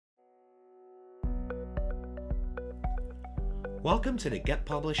Welcome to the Get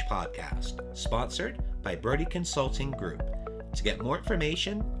Published podcast, sponsored by Brodie Consulting Group. To get more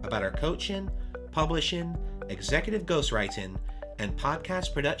information about our coaching, publishing, executive ghostwriting, and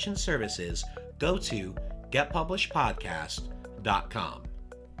podcast production services, go to getpublishedpodcast.com.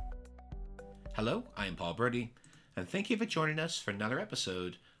 Hello, I am Paul Brodie, and thank you for joining us for another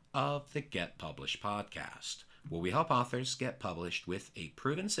episode of the Get Published podcast, where we help authors get published with a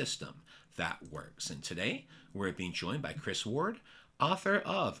proven system that works. And today, we're being joined by Kris Ward, author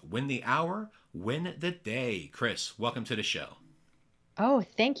of Win the Hour, Win the Day. Kris, welcome to the show. Oh,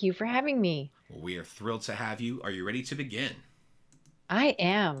 thank you for having me. Well, we are thrilled to have you. Are you ready to begin? I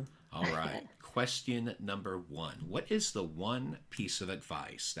am. All right. Question number one. What is the one piece of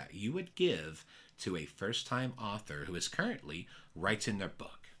advice that you would give to a first-time author who is currently writing their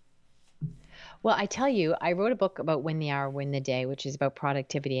book? Well, I tell you, I wrote a book about Win the Hour, Win the Day, which is about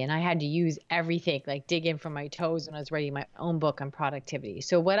productivity. And I had to use everything, like dig in from my toes when I was writing my own book on productivity.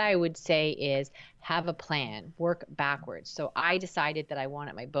 So what I would say is have a plan, work backwards. So I decided that I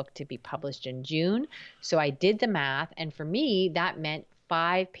wanted my book to be published in June. So I did the math. And for me, that meant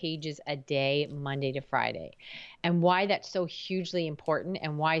 5 pages a day, Monday to Friday. And why that's so hugely important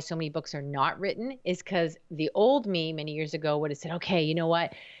and why so many books are not written is because the old me many years ago would have said, okay, you know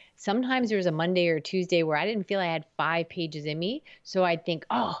what? Sometimes there was a Monday or Tuesday where I didn't feel I had 5 pages in me. So I'd think,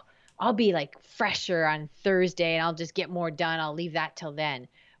 oh, I'll be like fresher on Thursday and I'll just get more done. I'll leave that till then.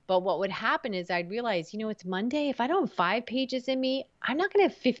 But what would happen is I'd realize, it's Monday. If I don't have 5 pages in me, I'm not going to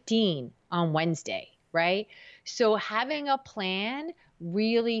have 15 on Wednesday, right? So having a plan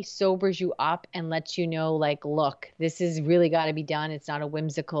really sobers you up and lets you know, like, look, this is really got to be done. It's not a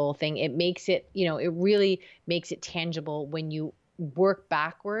whimsical thing. It makes it, it really makes it tangible when you work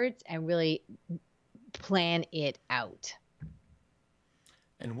backwards and really plan it out.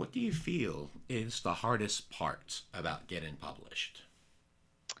 And what do you feel is the hardest part about getting published?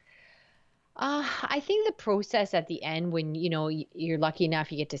 I think the process at the end when, you're lucky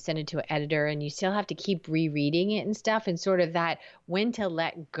enough, you get to send it to an editor and you still have to keep rereading it and stuff, and sort of that when to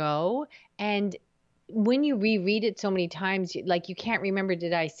let go. And when you reread it so many times, like you can't remember,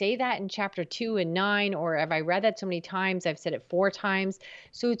 did I say that in chapter 2 and 9, or have I read that so many times? I've said it 4 times.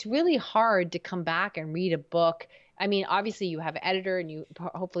 So it's really hard to come back and read a book. I mean, obviously you have an editor and you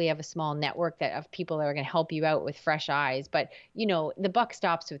hopefully have a small network of people that are going to help you out with fresh eyes. But, the buck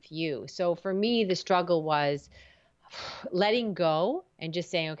stops with you. So for me, the struggle was letting go and just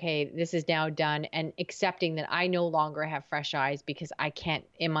saying, okay, this is now done, and accepting that I no longer have fresh eyes because I can't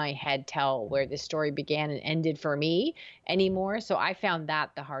in my head tell where this story began and ended for me anymore. So I found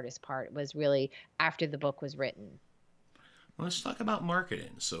that the hardest part was really after the book was written. Well, let's talk about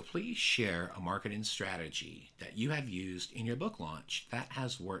marketing. So please share a marketing strategy that you have used in your book launch that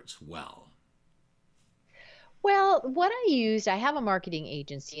has worked well. Well, what I have a marketing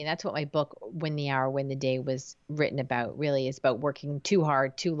agency, and that's what my book, Win the Hour, Win the Day, was written about, really is about working too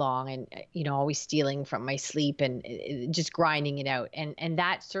hard, too long, and, always stealing from my sleep and just grinding it out. And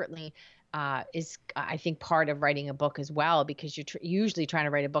that certainly is, I think, part of writing a book as well, because you're usually trying to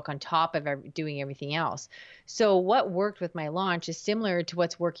write a book on top of doing everything else. So what worked with my launch is similar to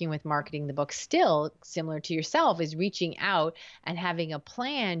what's working with marketing the book, still similar to yourself, is reaching out and having a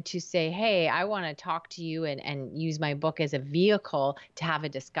plan to say, hey, I want to talk to you and use my book as a vehicle to have a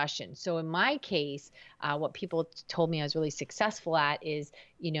discussion. So in my case, what people told me I was really successful at is,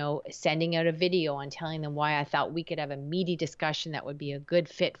 sending out a video and telling them why I thought we could have a meaty discussion that would be a good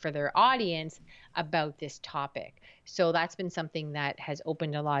fit for their audience about this topic. So that's been something that has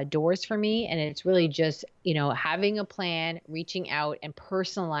opened a lot of doors for me. And it's really just, having a plan, reaching out and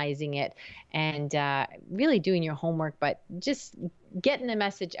personalizing it, and really doing your homework, but just getting the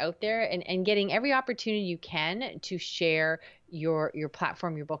message out there and getting every opportunity you can to share your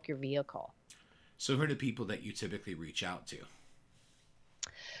platform, your book, your vehicle. So who are the people that you typically reach out to?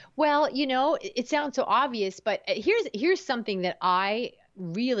 Well, it sounds so obvious, but here's something that I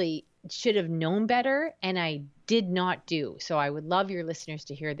really should have known better and I did not do. So I would love your listeners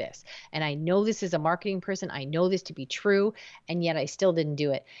to hear this. And I know this as a marketing person, I know this to be true, and yet I still didn't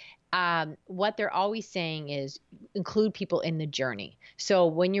do it. What they're always saying is include people in the journey. So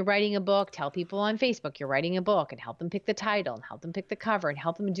when you're writing a book, tell people on Facebook you're writing a book and help them pick the title and help them pick the cover and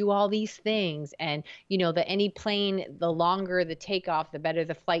help them do all these things. And, any plane, the longer the takeoff, the better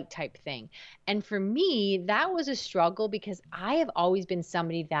the flight type thing. And for me, that was a struggle because I have always been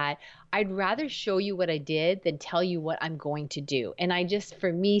somebody that I'd rather show you what I did than tell you what I'm going to do. And I just,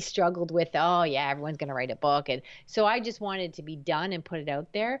 for me, struggled with, oh yeah, everyone's going to write a book. And so I just wanted to be done and put it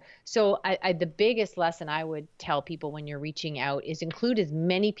out there. So the biggest lesson I would tell people when you're reaching out is include as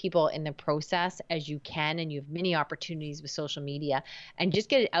many people in the process as you can. And you have many opportunities with social media, and just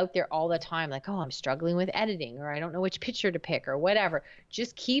get it out there all the time. Like, oh, I'm struggling with editing, or I don't know which picture to pick, or whatever.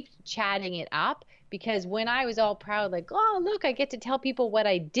 Just keep chatting it up. Because when I was all proud, like, oh, look, I get to tell people what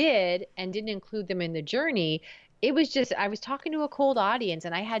I did and didn't include them in the journey, it was just, I was talking to a cold audience,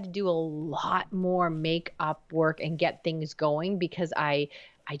 and I had to do a lot more makeup work and get things going because I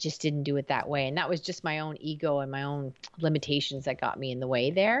just didn't do it that way. And that was just my own ego and my own limitations that got me in the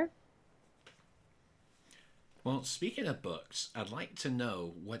way there. Well, speaking of books, I'd like to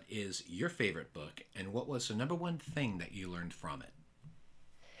know what is your favorite book and what was the number one thing that you learned from it?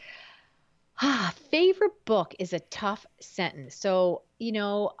 Favorite book is a tough sentence. So,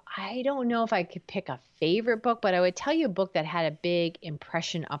 I don't know if I could pick a favorite book, but I would tell you a book that had a big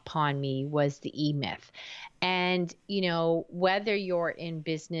impression upon me was The E-Myth. And, whether you're in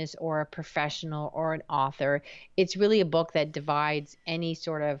business or a professional or an author, it's really a book that divides any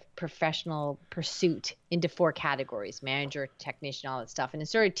sort of professional pursuit into 4 categories: manager, technician, all that stuff. And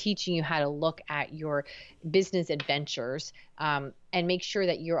it's sort of teaching you how to look at your business adventures and make sure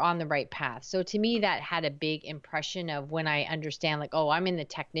that you're on the right path. So to me, that had a big impression of when I understand, like, oh, I'm in the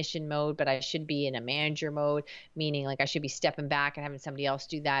technician mode, but I should be in a manager mode, meaning like I should be stepping back and having somebody else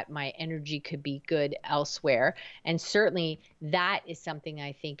do that. My energy could be good elsewhere. And certainly that is something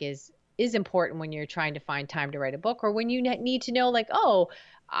I think is important when you're trying to find time to write a book, or when you need to know, like, oh,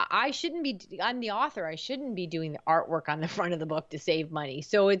 I'm the author. I shouldn't be doing the artwork on the front of the book to save money.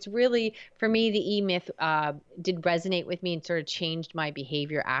 So it's really, for me, the E-Myth did resonate with me and sort of changed my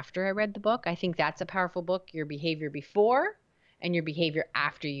behavior after I read the book. I think that's a powerful book: your behavior before and your behavior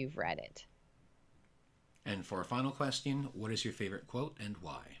after you've read it. And for a final question, what is your favorite quote and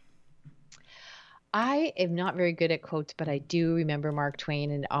why? I am not very good at quotes, but I do remember Mark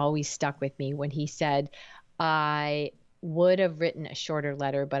Twain, and it always stuck with me when he said, I would have written a shorter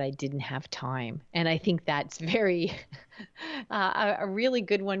letter, but I didn't have time. And I think that's very a really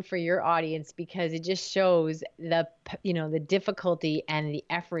good one for your audience, because it just shows the difficulty and the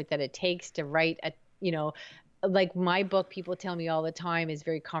effort that it takes to write like my book, people tell me all the time, is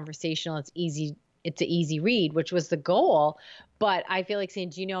very conversational. It's easy. It's an easy read, which was the goal. But I feel like saying,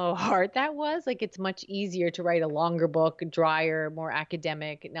 do you know how hard that was? Like, it's much easier to write a longer book, drier, more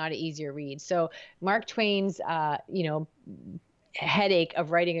academic, not an easier read. So Mark Twain's, headache of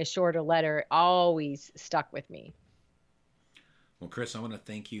writing a shorter letter always stuck with me. Well, Kris, I want to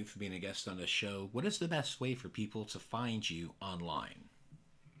thank you for being a guest on the show. What is the best way for people to find you online?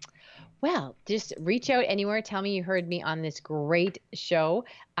 Well, just reach out anywhere. Tell me you heard me on this great show.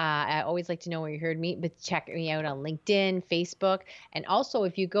 I always like to know where you heard me, but check me out on LinkedIn, Facebook. And also,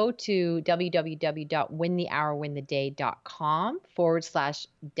 if you go to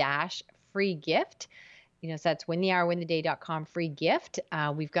www.winthehourwintheday.com/free gift, so that's winthehourwintheday.com free gift.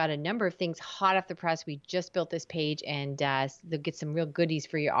 We've got a number of things hot off the press. We just built this page, and they'll get some real goodies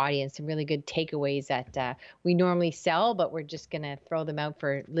for your audience, some really good takeaways that we normally sell, but we're just going to throw them out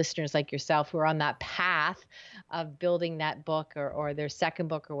for listeners like yourself who are on that path of building that book or their second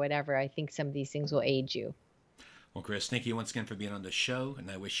book or whatever. I think some of these things will aid you. Well, Kris, thank you once again for being on the show,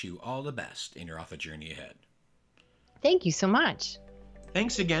 and I wish you all the best in your author journey ahead. Thank you so much.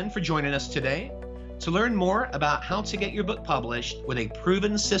 Thanks again for joining us today. To learn more about how to get your book published with a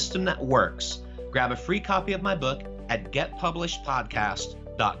proven system that works, grab a free copy of my book at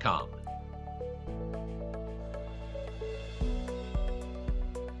getpublishedpodcast.com.